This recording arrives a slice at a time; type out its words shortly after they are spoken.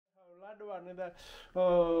લાડવા ને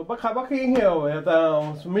બખા બખી હે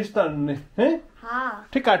હવે મિષ્ટાન ને હે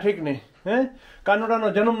ઠીકા ઠીક ને હે કાનુડાનો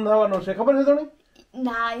જન્મ થવાનો છે ખબર છે તને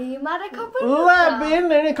ના ઈ મારે ખબર લા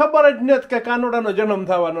બેન એને ખબર જ નથી કે કાનુડાનો જન્મ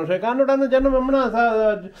થવાનો છે કાનુડાનો જન્મ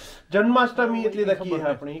હમણાં જન્માષ્ટમી એટલી લખી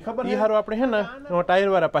છે આપણે ખબર ઈ હારો આપણે હે ને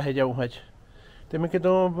ટાયર વાળા પાસે જવું હજ તે મેં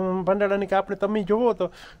કીધું ભંડારાની કે આપણે તમે જોવો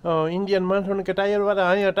તો ઇન્ડિયન માણસોને કે ટાયર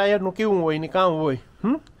વાળા અહીંયા ટાયરનું કેવું હોય ને કામ હોય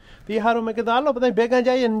તે સારું મેં કીધું હાલો બધા ભેગા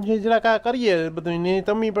જઈએ ને જરાક આ કરીએ બધું ને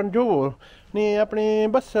તમે પણ જોવો ને આપણે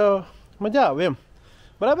બસ મજા આવે એમ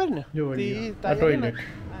બરાબર ને ટોયલેટ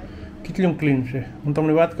કેટલું ક્લીન છે હું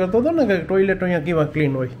તમને વાત કરતો હતો ને કે ટોયલેટ અહીંયા કેવા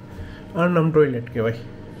ક્લીન હોય આનું ટોયલેટ કહેવાય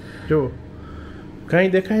જુઓ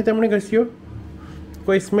કાંઈ દેખાય તમને ઘસ્યો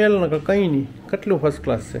કોઈ સ્મેલ ન કંઈ નહીં કેટલું ફર્સ્ટ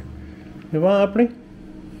ક્લાસ છે ને વાં આપણે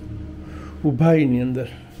ઊભાઈની અંદર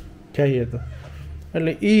જઈએ તો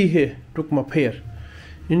એટલે એ છે ટૂંકમાં ફેર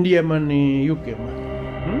ઇન્ડિયામાં ને યુકેમાં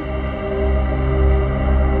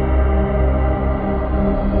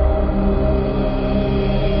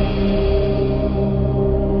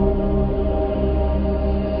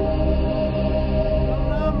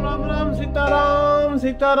રામ રામ સીતારામ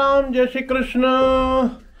સીતારામ જય શ્રી કૃષ્ણ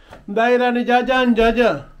દાયરાની જાજા ને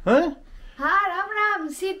જાજા હા હા રામ રામ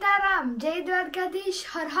સીતારામ જય દ્વારકાધીશ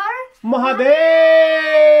હર હર મહાદેવ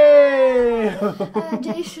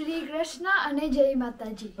જય શ્રી કૃષ્ણ અને જય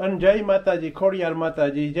માતાજી અને જય માતાજી ખોડિયાર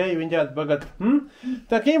માતાજી જય વિંજાત ભગત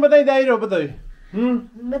તો કઈ બધાય દાયરો બધાય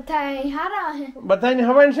બધાય હારા હે બધાયને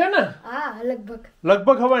હવાન છે ને હા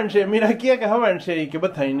લગભગ હવાન છે મીરા કે હવાન છે કે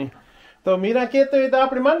બધાય ની તો મીરા કે તો એ તો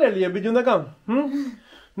આપણે માની લઈએ બીજું ન કામ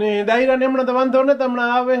ને દાયરાને હમણાં તો વાંધો ને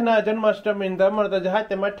હમણાં આવે ને જન્માષ્ટમી ને હમણાં તો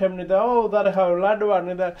હાથે માઠેમ ની તો તારે હાવ લાડવા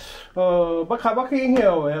ને બખા બખી હે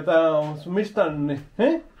હવે મિષ્ટાન ને હે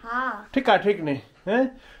ઠીકા ઠીક ને હે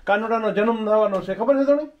કાનુડાનો જન્મ થવાનો છે ખબર છે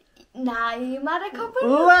તને ના ઈ મારે ખબર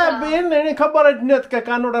લા બેન એને ખબર જ નથી કે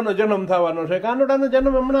કાનુડાનો જન્મ થવાનો છે કાનુડાનો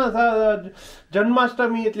જન્મ હમણાં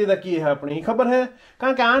જન્માષ્ટમી એટલી લખી છે આપણે ખબર છે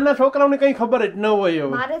કારણ કે આના છોકરાઓને કઈ ખબર જ ન હોય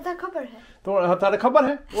હવે મારે તો ખબર છે તો તારે ખબર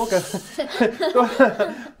હે ઓકે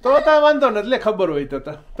તો વાંધો ને એટલે ખબર હોય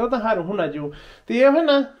તો સારું હું ના જેવું તો એ હે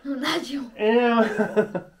ને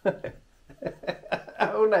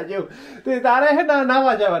હું ના જેવું તો તારે હે ને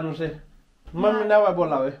નાવા જવાનું છે મમ્મી નાવા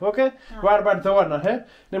બોલાવે ઓકે વાળ બાળ ધોવાના હે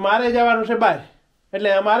ને મારે જવાનું છે બહાર એટલે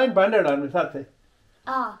અમારે જ ભાંડેડાનું સાથે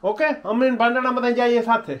ઓકે અમે ભાંડેડા બધા જઈએ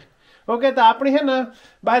સાથે ઓકે તો આપણે હે ને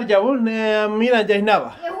બહાર જવું ને મીરા જાય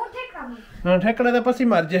નાવા ઠેકડા તો પછી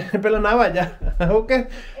મારજે પેલા નાવા જા ઓકે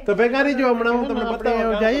તો ભેગા રહીજો હમણાં હું તમને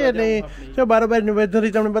બતાવવા જઈએ એટલે જો બારોબારની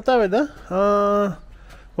વેધરી તમને બતાવે તો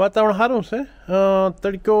વાતાવરણ સારું છે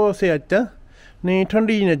તડકો છે અત્યારે ને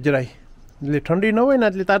ઠંડી ને જરાય એટલે ઠંડી ન હોય ને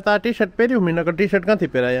એટલે તાર ટી શર્ટ પહેર્યું મેં નકર ટી શર્ટ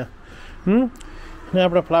ક્યાંથી પહેરાયા ને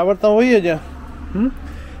આપણે ફ્લાવર તો હોઈએ જ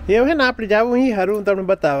એ હોય ને આપણે જવું એ સારું હું તમને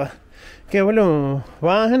બતાવવા કે ઓલું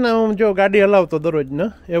વાં હે ને હું જો ગાડી હલાવતો દરરોજ ને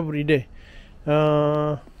એવરી ડે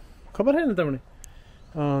ખબર છે ને તમને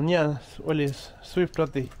ત્યાં ઓલી સ્વિફ્ટ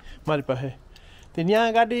હતી મારી પાસે તે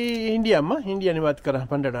ત્યાં ગાડી ઇન્ડિયાની વાત કરા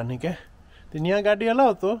ભંડારાની કે તે ત્યાં ગાડી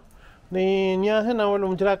હલાવતો ને ત્યાં છે ને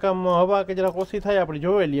ઓલું જરાક આમ હવા કે જરાક ઓછી થાય આપણે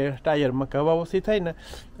જોવેલીએ ટાયરમાં કે હવા ઓછી થાય ને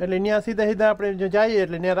એટલે ત્યાં સીધા આપણે જો જઈએ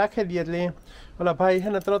એટલે ત્યાં રાખી દઈએ એટલે ઓલા ભાઈ છે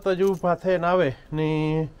ને તરત જ ઊભા થઈને આવે ને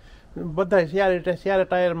બધા ત્યારે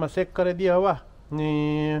ટાયરમાં ચેક કરી દે હવા ને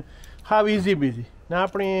હાવ ઇઝી બીઝી ને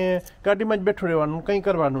આપણે ગાડીમાં જ બેઠું રહેવાનું કંઈ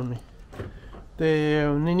કરવાનું નહીં તે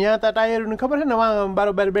ત્યાં ત્યાં ટાયરની ખબર છે ને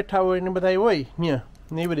બારોબાર બેઠા હોય ને બધા હોય ત્યાં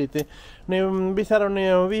ને એવી રીતે ને બિચારોને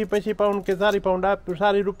 20-25 પાઉન્ડ કે 4 પાઉન્ડ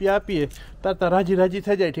સારી રૂપિયા આપીએ તાર રાજી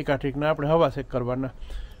થઈ જાય ઠીકા ઠીક ને આપણે હવા ચેક કરવાના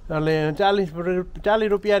એટલે 40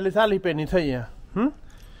 રૂપિયા એટલે 40 પેની થઈ ગયા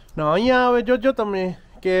ને અહીંયા હવે જોજો તમે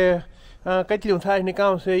કે કેટલું થાય ને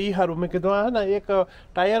કામ છે એ સારું મેં કીધું હા ને એક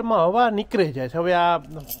ટાયરમાં હવા નીકળે જાય છે હવે આ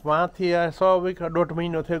વાંથી 1.5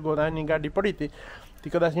 મહિનો થઈ ગયો આની ગાડી પડી હતી તે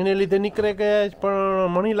કદાચ એને લીધે નીકળે કે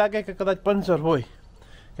પણ મને લાગે કે કદાચ પંચર હોય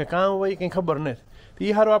કે કામ હોય કંઈ ખબર નથી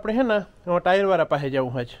એ સારું આપણે છે ને ટાયરવાળા પાસે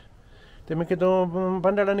જવું હજ તે મેં કીધું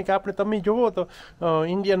ભંડારાની કે આપણે તમે જોવો તો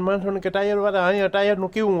ઇન્ડિયન માણસોને કે ટાયરવાળા અહીંયા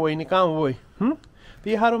ટાયરનું કેવું હોય ને કામ હોય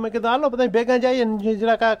એ સારું મેં કીધું હાલો બધા ભેગા જઈએ ને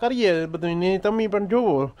જરાક આ કરીએ બધું ને તમે પણ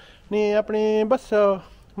જોવો ને આપણે બસ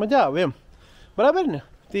મજા આવે એમ બરાબર ને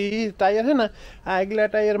તે ટાયર છે ને આ આગલા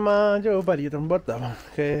ટાયરમાં જો ઉભા રહીએ તમે બતાવો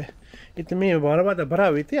કે એ તો મેં ભરવા તો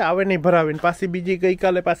ભરાવી હતી આવે નહીં ભરાવીને પાછી બીજી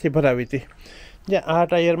ગઈકાલે પાછી ભરાવી હતી જ્યાં આ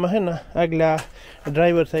ટાયરમાં છે ને આગલા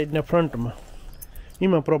ડ્રાઈવર સાઈડના ફ્રન્ટમાં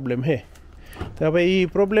એમાં પ્રોબ્લેમ છે તો હવે એ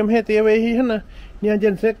પ્રોબ્લેમ છે તે હવે એ છે ને ત્યાં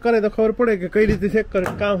જઈને ચેક કરે તો ખબર પડે કે કઈ રીતે ચેક કરે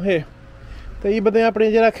કામ છે તો એ બધું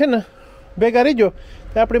આપણે જરાક છે ને ભેગા રહીજો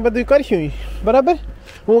તો આપણે બધું કરીશું બરાબર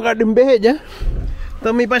હું ગાડીમાં બેસી જા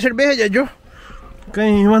તમે પાછળ બેસી જજો,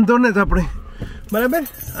 કંઈ વાંધો નહીં આપણે, બરાબર.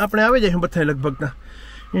 આપણે આવી જાય બધા લગભગના,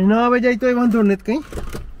 એ ન આવી જાય તોય વાંધો નહીં કંઈ.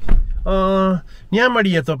 ત્યાં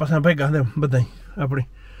મળીએ તો પાછા ભેગા બધા આપણે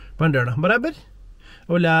ભંડાણા, બરાબર.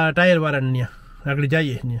 ઓલા ટાયરવાળાને ત્યાં આગળ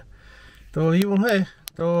જઈએ ત્યાં, તો એવું હે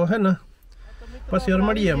તો હે ને પછી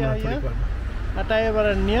મળીએ હમણાં થોડીક વાર. આ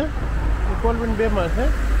ટાયરવાળાને ત્યાં કોલબિન 2માં છે,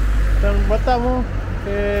 તમને બતાવું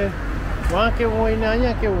કે વાં કેવું હોય ને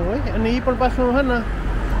અહીંયા કેવું હોય. અને એ પણ પાછું હે ને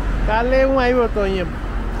કાલે હું આવ્યો હતો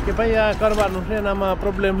અહીંયા કે ભાઈ આ કરવાનું છે ને આમાં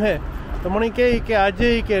પ્રોબ્લેમ છે, તો મને કહે કે આજે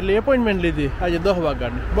કે એટલે એપોઇન્ટમેન્ટ લીધી આજે 10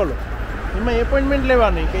 વાગ્યાની. બોલો, એમાં એપોઇન્ટમેન્ટ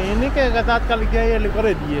લેવાની કે એને કે તાત્કાલિક જાય એટલે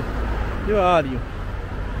કરી દઈએ. જો આ રહ્યું,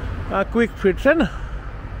 આ ક્વિક ફિટ છે ને,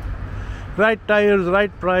 right tyres,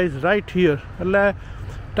 right price, right here. એટલે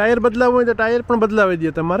ટાયર બદલાવવું હોય તો ટાયર પણ બદલાવી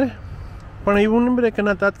દઈએ તમારે, પણ એવું નહીં રહે કે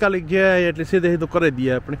ના તાત્કાલિક જાય એટલે સીધે સીધું કરી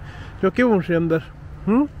દઈએ આપણે. જો કેવું છે અંદર,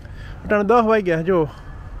 અટાણે 10 વાગ્યા. જો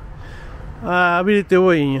આ આવી રીતે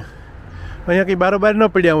હોય અહીંયા. અહીંયા કંઈ બારોબાર ન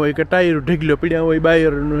પડ્યા હોય કે ટાયર ઢીગલો પડ્યા હોય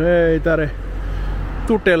બાયરનું, હે તારે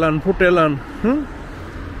તૂટેલા ને ફૂટેલા ને.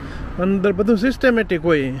 અંદર બધું સિસ્ટમેટિક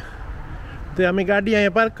હોય અહીંયા. તે અમે ગાડી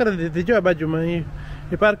અહીંયા પાર્ક કરી દીધી. જો આ બાજુમાં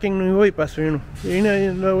એ પાર્કિંગનું હોય પાછું એને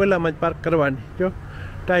ઓલામાં જ પાર્ક કરવાની. જો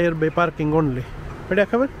ટાયર બે પાર્કિંગ ઓનલી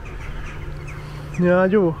પડ્યા, ખબર? ત્યાં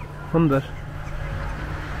જુઓ અંદર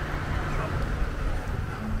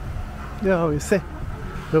હવે છે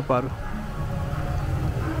વેપારું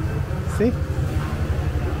છે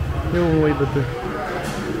એવું હોય બધું.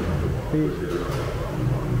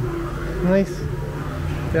 નાઈસ.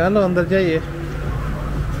 ચાલો અંદર જઈએ.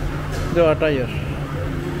 જો આ ટાયર,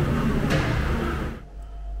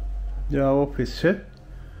 જો આ ઓફિસ છે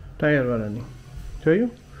ટાયરવાળાની.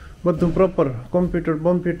 જોયું બધું પ્રોપર,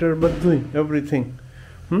 કોમ્પ્યુટર બધું એવરીથિંગ.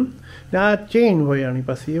 આ ચેઇન હોય આની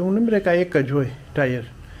પાસે, એવું નહીં બ્રેક, આ એક જ હોય ટાયર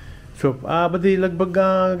શોપ. આ બધી લગભગ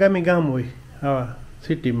ગામી ગામ હોય આવા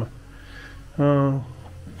સિટીમાં.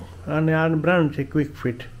 અને આ બ્રાન્ડ છે ક્વિક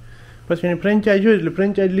ફિટ. પછી એની ફ્રેન્ચાઇઝ હોય એટલે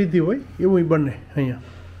ફ્રેન્ચાઇઝ લીધી હોય એવું બને અહીંયા,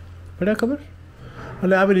 બરાબર ખબર?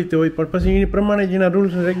 એટલે આવી રીતે હોય. પણ પછી એ પ્રમાણે જેના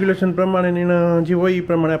રૂલ્સ રેગ્યુલેશન પ્રમાણે એના જે હોય એ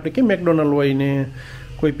પ્રમાણે આપણે કેમ મેકડોનલ્ડ હોય ને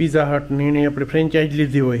કોઈ પીઝા હટ ને એની આપણે ફ્રેન્ચાઇઝ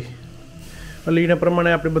લીધી હોય એટલે એના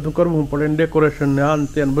પ્રમાણે આપણે બધું કરવું પડે ને ડેકોરેશન ને આ ને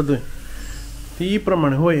તે બધું એ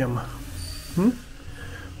પ્રમાણે હોય એમાં.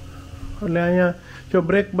 એટલે અહીંયા જો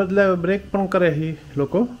બ્રેક બદલાવે, બ્રેક પણ કરે એ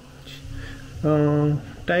લોકો,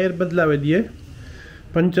 ટાયર બદલાવી દે,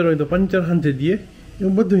 પંચર હોય તો પંચર હાંધી દે,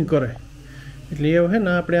 એવું બધું કરે. એટલે એવું હે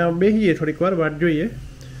ને આપણે આ બેસીએ થોડીક વાર વાટ જોઈએ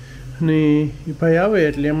ને એ ભાઈ આવે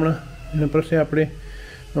એટલે હમણાં એને પછી આપણે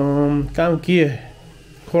કામ કીએ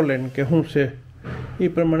ખોલે ને કે શું છે એ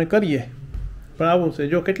પ્રમાણે કરીએ. પણ આવું છે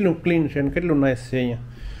જો કેટલું ક્લીન છે ને કેટલું નાઇસ છે અહીંયા.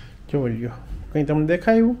 જોઈ લ્યો, કંઈ તમને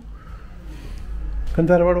દેખાયું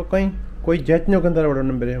ગંધારવાળો? કંઈ કોઈ જાતનો ગંધારવાળો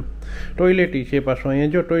નંબર એમ. ટોયલેટ છે પાછો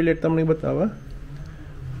અહીંયા. જો ટોયલેટ તમને બતાવવા,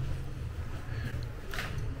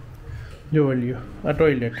 જોઈ લ્યો આ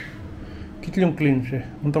ટોયલેટ કેટલું ક્લીન છે.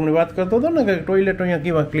 હું તમને વાત કરતો હતો ને કે ટોયલેટ અહીંયા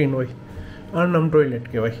કેવા ક્લીન હોય. આનું નામ ટોયલેટ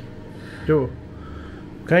કહેવાય. જો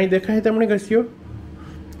કાંઈ દેખાય તમને ઘસ્યો,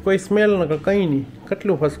 કોઈ સ્મેલ ન કંઈ નહીં,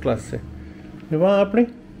 કેટલું ફર્સ્ટ ક્લાસ છે. વાં આપણે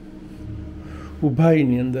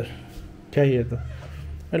ઊભાઈની અંદર જઈએ તો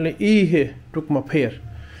એટલે એ છે ટૂંકમાં ફેર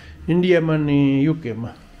ઇન્ડિયામાં ને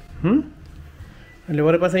યુકેમાં. એટલે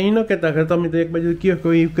વરે પાછા એ ન કહેતા કે તમે તો એક બાજુ કહો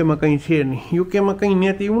કે યુકેમાં કંઈ છે નહીં. યુકેમાં કંઈ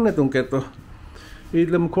નથી એવું ને તું કહેતો,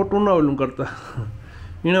 એટલે ખોટું ન ઓલું કરતા.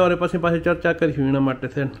 એના વારે પાછી ચર્ચા કરીશું એના માટે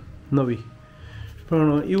છે નવી.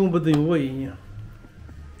 પણ એવું બધું હોય અહીંયા.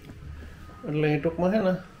 એટલે ટૂંકમાં છે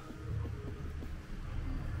ને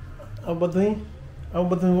આવું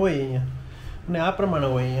બધું હોય અહીંયા. અને આ પ્રમાણે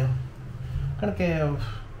હોય અહીંયા. કારણ કે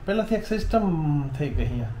પહેલાંથી એક સિસ્ટમ થઈ ગઈ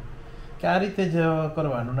અહીંયા કે આ રીતે જ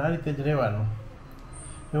કરવાનું ને આ રીતે જ રહેવાનું.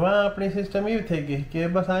 એમાં આપણી સિસ્ટમ એવી થઈ ગઈ કે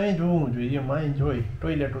બસ અહીં જોવું જોઈએ, એમ અહીં જોઈ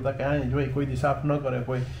ટોયલેટ હતા કે અહીં જોઈ, કોઈ દી સાફ ન કરે,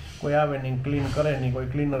 કોઈ આવે નહીં, ક્લીન કરે નહીં, કોઈ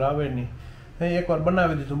ક્લીનર આવે નહીં. એકવાર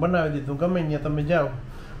બનાવી દીધું. ગમે ત્યાં તમે જાઓ,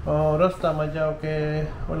 રસ્તામાં જાઓ કે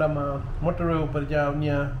ઓલામાં મોટરવે ઉપર જાઓ,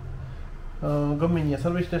 ત્યાં ગમે ત્યાં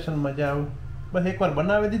સર્વિસ સ્ટેશનમાં જાઓ, બસ એકવાર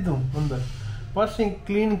બનાવી દીધું અંદર. પછી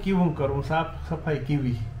ક્લીન કેવું કરવું, સાફ સફાઈ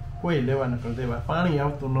કેવી, કોઈ લેવા ન કર દેવા. પાણી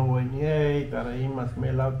આવતું ન હોય ને એ તારે એમાં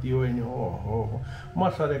સ્મેલ આવતી હોય ને ઓહો,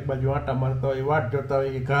 મસર એક બાજુ આટા મારતા હોય, વાટ જોતા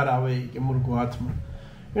હોય કે ઘર આવે કે મુર્ગું હાથમાં,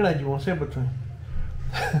 એના જેવું છે બધું.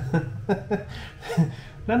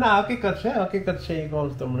 ના હકીકત છે એ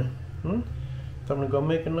કહું તમને. તમને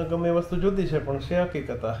ગમે કે ન ગમે વસ્તુ જુદી છે પણ છે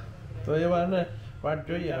હકીકત. તો એવા ને વાટ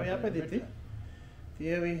જોઈએ આપી દીધી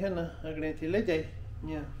એવી છે ને આગળથી લઈ જાય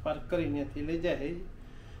ત્યાં પાર્ક કરી ત્યાંથી લઈ જાય.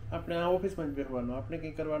 આપણે આ ઓફિસમાં જ બેસવાનું, આપણે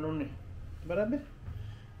કંઈ કરવાનું નહીં, બરાબર?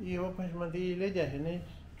 એ ઓફિસમાંથી લઈ જાય ને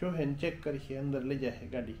જોહે ને ચેક કરીએ અંદર લઈ જાય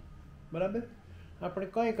ગાડી બરાબર. આપણે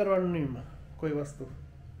કંઈ કરવાનું નહીં એમાં કોઈ વસ્તુ,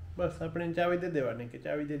 બસ આપણે ચાવી દે દેવાની કે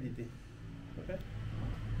ચાવી દે દીધી. ઓકે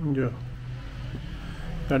જો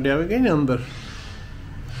ગાડી આવી ગઈ ને અંદર,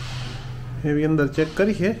 એવી અંદર ચેક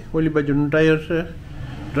કરી છે. ઓલી બાજુનું ટાયર છે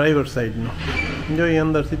ડ્રાઈવર સાઈડનો, જો એ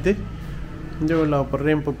અંદર સીધી જો ઓલા ઉપર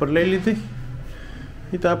રેમ્પ ઉપર લઈ લીધી.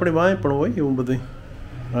 એ તો આપણે વાંય પણ હોય એવું બધું.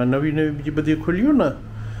 હા નવી નવી બીજી બધી ખુલ્યું ને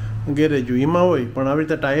ગેરેજો એમાં હોય, પણ આવી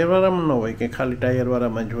રીતે ટાયરવાળામાં ન હોય કે ખાલી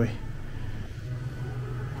ટાયરવાળામાં જ હોય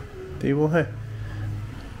તેવું હે.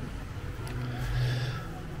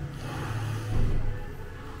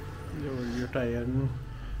 ટાયર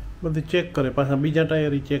બધું ચેક કરે, પાછા બીજા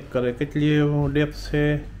ટાયર ચેક કરે કેટલી ડેપ્થ છે,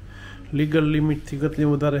 લીગલ લિમિટથી કેટલી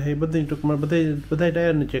વધારે છે, એ બધી ટૂંકમાં બધા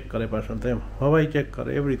ટાયરને ચેક કરે પાછળ. તો એમ હવાઈ ચેક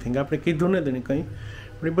કરે એવરીથિંગ. આપણે કીધું ને તેની કંઈ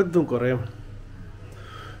પણ એ બધું કરે એમ.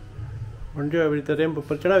 પણ જો એવી રીતે રેમ્પ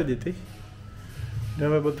ઉપર ચડાવી દીધી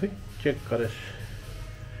હવે બધું ચેક કરે છે,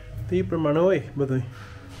 તો એ પ્રમાણે હોય બધું.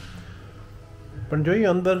 પણ જોઈએ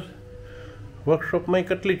અંદર વર્કશોપમાં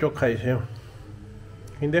કેટલી ચોખ્ખાઈ છે એમ.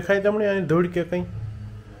 કંઈ દેખાય તમને અહીં ધૂળ કે કંઈ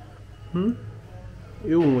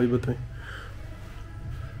એવું હોય બધું.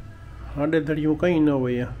 આડેધડિયું કંઈ ન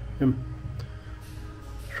હોય એમ,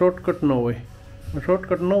 શોર્ટકટ ન હોય.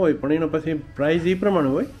 શોર્ટકટ ન હોય પણ એનો પછી પ્રાઇઝ એ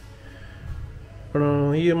પ્રમાણે હોય.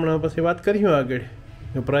 પણ એ હમણાં પછી વાત કરીશું આગળ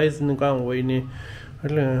કે પ્રાઇઝનું કામ હોય ને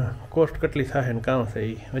એટલે કોસ્ટ કેટલી થાય ને કામ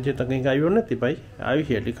થાય. એ હજી તો કંઈક આવ્યો નથી ભાઈ, આવી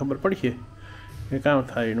છે એટલી ખબર પડશે કે કામ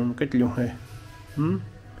થાય એનું કેટલું છે.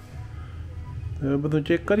 બધું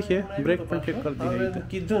ચેક કરીએ, બ્રેક પણ ચેક કરી દીધી.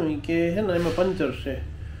 કીધું કે હે ને એમાં પંચર છે,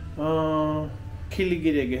 ખીલી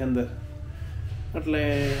ગીરી ગઈ અંદર. એટલે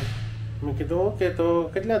મેં કીધું ઓકે તો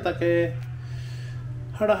કેટલા હતા કે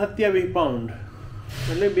 27 પાઉન્ડ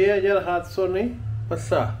એટલે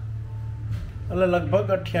 2750 એટલે લગભગ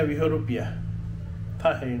 2800 રૂપિયા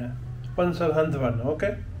થાય એના પંચર હાંધવાના. ઓકે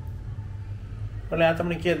એટલે આ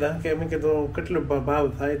તમને કહેતા કે મેં કીધું કેટલો ભાવ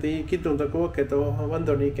થાય તો એ કીધું તો ઓકે તો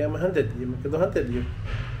વાંધો નહીં કે અમે હાંધે દઈએ. મેં કીધું હાંધે દઈએ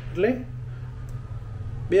એટલે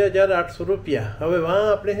 2800 રૂપિયા. હવે વાં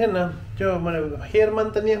આપણે છે ને જો મને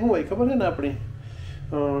હેરમાં તો ત્યાં શું હોય ખબર છે ને, આપણે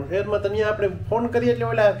હેરમાં તો ત્યાં આપણે ફોન કરીએ એટલે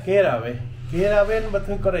ઓલા ઘેર આવે ને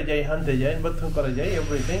બધું કરે જાય, હાંધે જાય ને બધું કરે જાય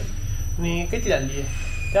એવરીથિંગ. ને કેટલા લઈએ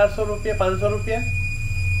 400 રૂપિયા 500 રૂપિયા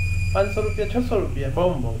 500 રૂપિયા 600 રૂપિયા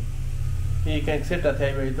બહુ બહુ એ કંઈક સેટા થઈ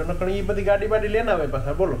આવ્યા તો નકર એ બધી ગાડી બાડી લઈને આવે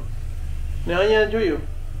પાછા બોલો. ને અહીંયા જોયું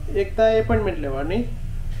એક તો એપોઇન્ટમેન્ટ લેવાની,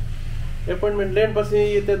 એપોઇન્ટમેન્ટ લઈને પછી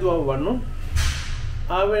એ તે આવવાનું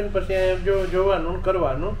આવે ને પછી અહીંયા જોવાનું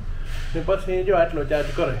કરવાનું ને પછી જો આટલો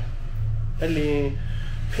ચાર્જ કરે. એટલે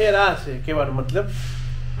ફેર આ છે કહેવાનો મતલબ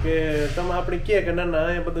કે તમે આપણે કહે કે ના ના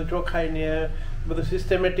એ બધું ચોખ્ખાઈ ને બધું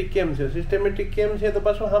સિસ્ટમેટિક કેમ છે, સિસ્ટમેટિક કેમ છે તો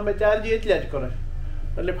પાછું સામે ચાર્જ એટલા જ કરે.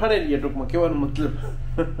 એટલે ફાડી લઈએ ટૂંકમાં કહેવાનો મતલબ.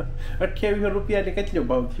 2800 રૂપિયા એટલે કેટલો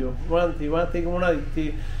ભાવ થયો વાંથી ઉણાથી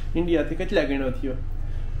ઇન્ડિયાથી કેટલા ગણ્યો થયો.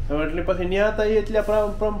 હવે એટલે પછી ન્યા હતા એટલા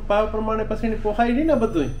ભાવ પ્રમાણે પછી પોહાય નહીં ને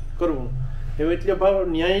બધું કરવું. હવે એટલો ભાવ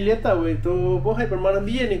ન્યાય લેતા હોય તો પોહાય, પણ માણસ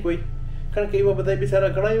દઈએ નહીં કોઈ, કારણ કે એવા બધા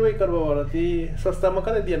બિચારા ઘણા હોય કરવાવાળા તે સસ્તામાં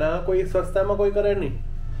કરી દે ને આ કોઈ સસ્તામાં કોઈ કરે નહીં.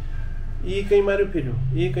 એ કંઈ માર્યું ફીર્યું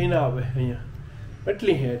એ કંઈ ના આવે અહીંયા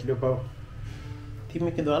એટલી હે એટલો ભાવ. થી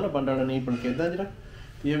મેં કીધું આનો પાંડાળાને એ પણ કહેતા જ રાખ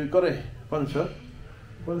એવી કરે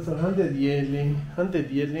પંચર હાંધે દઈએ એટલે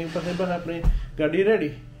પછી બસ આપણે ગાડી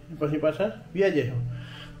રેડી પછી પાછા વ્યાજે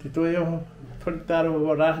તો એ થોડીક તારો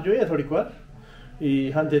રાહ જોઈએ થોડીક વાર એ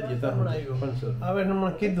હાંધે દઈએ તો આવ્યો પંચર આવે.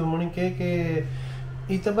 હમણાં કીધું મને કે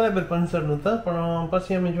એ તો બરાબર પંચરનું હતા, પણ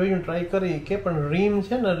પછી અમે જોયું ટ્રાય કરી કે પણ રીમ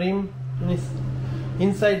છે ને રીમ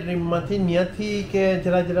ઇનસાઇડ રીમમાંથી ત્યાંથી કે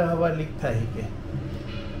જરા હવા લીક થાય કે.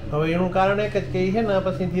 હવે એનું કારણ એક જ કે છે ને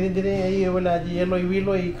પછી ધીરે ધીરે એ ઓલા જે એલોય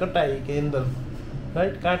વીલો એ કટાય કે અંદર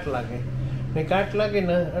રાઈટ કાટ લાગે ને કાટ લાગે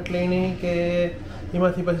ને એટલે એની કે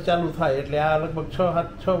એમાંથી પછી ચાલુ થાય. એટલે આ લગભગ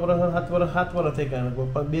 7 વર્ષ થઈ ગયા લગભગ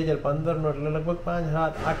 2015 એટલે લગભગ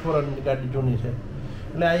 5-8 વર્ષની ગાડી જૂની છે.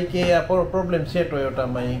 એટલે આ કે આ પ્રોબ્લેમ છે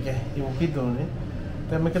ટોયોટામાં એ કે એવું કીધું ને.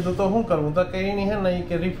 તો મેં કીધું તો શું કરવું તો કે એની છે ને એ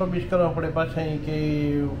કે રિફર્બિશ કરવા પડે પાછા એ કે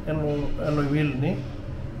એનું વ્હીલની.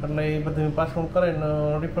 એટલે એ બધું પાછું કરે ને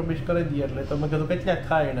રિફર્બિશ કરી દઈએ. એટલે તો મેં કીધું કેટલા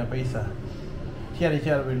થાય એના પૈસા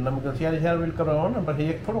 4 વ્હીલ. મેં કીધું 4 વ્હીલ કરવા ને પછી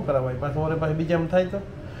એક થોડું કરાવાય પાછું ઓરે પાછી બીજામાં થાય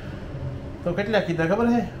તો કેટલા કીધા ખબર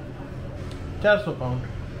છે 400 પાઉન્ડ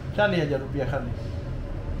 40,000 રૂપિયા ખાલી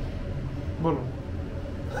બોલો.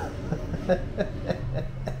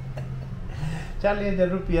 40,000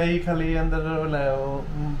 રૂપિયા એ ખાલી અંદર ઓલા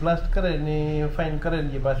બ્લાસ્ટ કરે ને ફાઇન કરે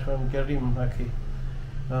ને પાછું એમ કે રીમ આખી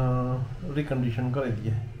રિકન્ડિશન કરી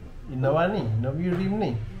દઈએ. એ નવા નહીં, નવી રીમ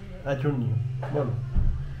નહીં, આ જૂની બોલો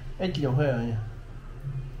એટલું હોય અહીંયા.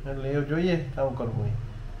 એટલે એ જોઈએ આવું કરવું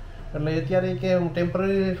એટલે અત્યારે કે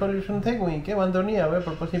ટેમ્પરરી સોલ્યુશન થઈ ગયું કે વાંધો નહીં આવે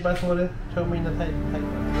પણ પછી પાછું વરે 6 મહિના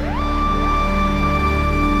થાય